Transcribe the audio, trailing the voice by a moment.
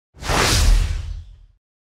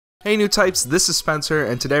Hey new types, this is Spencer,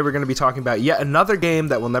 and today we're going to be talking about yet another game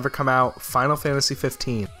that will never come out, Final Fantasy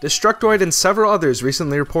XV. Destructoid and several others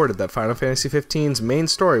recently reported that Final Fantasy XV's main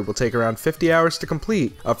story will take around 50 hours to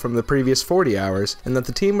complete, up from the previous 40 hours, and that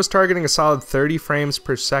the team was targeting a solid 30 frames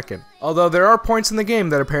per second. Although there are points in the game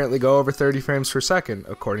that apparently go over 30 frames per second,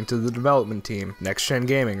 according to the development team. Next Gen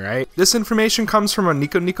Gaming, right? This information comes from a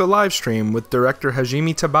Nico Nico livestream with director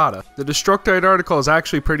Hajime Tabata. The Destructoid article is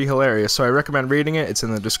actually pretty hilarious, so I recommend reading it. It's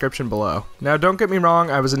in the description below. Now don't get me wrong,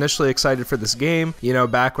 I was initially excited for this game,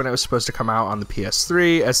 back when it was supposed to come out on the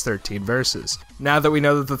PS3 as 13 Versus. Now that we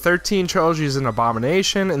know that the 13 trilogy is an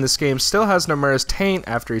abomination and this game still has Nomura's taint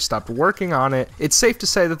after he stopped working on it, it's safe to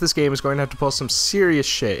say that this game is going to have to pull some serious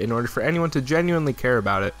shit in order for anyone to genuinely care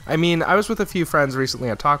about it. I mean, I was with a few friends recently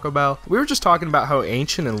at Taco Bell. We were just talking about how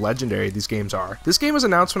ancient and legendary these games are. This game was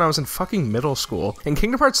announced when I was in fucking middle school, and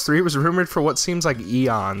Kingdom Hearts 3 was rumored for what seems like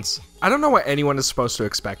eons. I don't know what anyone is supposed to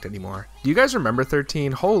expect anymore. Do you guys remember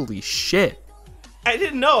 13? Holy shit. I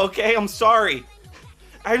didn't know, okay? I'm sorry.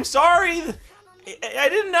 I'm sorry. I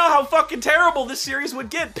didn't know how fucking terrible this series would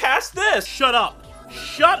get past this. Shut up.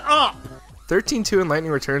 Shut up! 13-2 and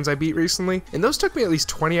Lightning Returns I beat recently, and those took me at least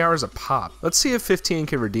 20 hours a pop. Let's see if 15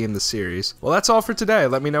 can redeem the series. Well, that's all for today.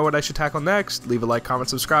 Let me know what I should tackle next. Leave a like, comment,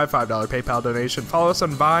 subscribe, $5 PayPal donation, follow us on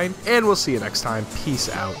Vine, and we'll see you next time. Peace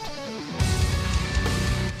out.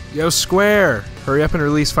 Yo, Square! Hurry up and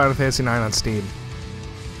release Final Fantasy IX on Steam.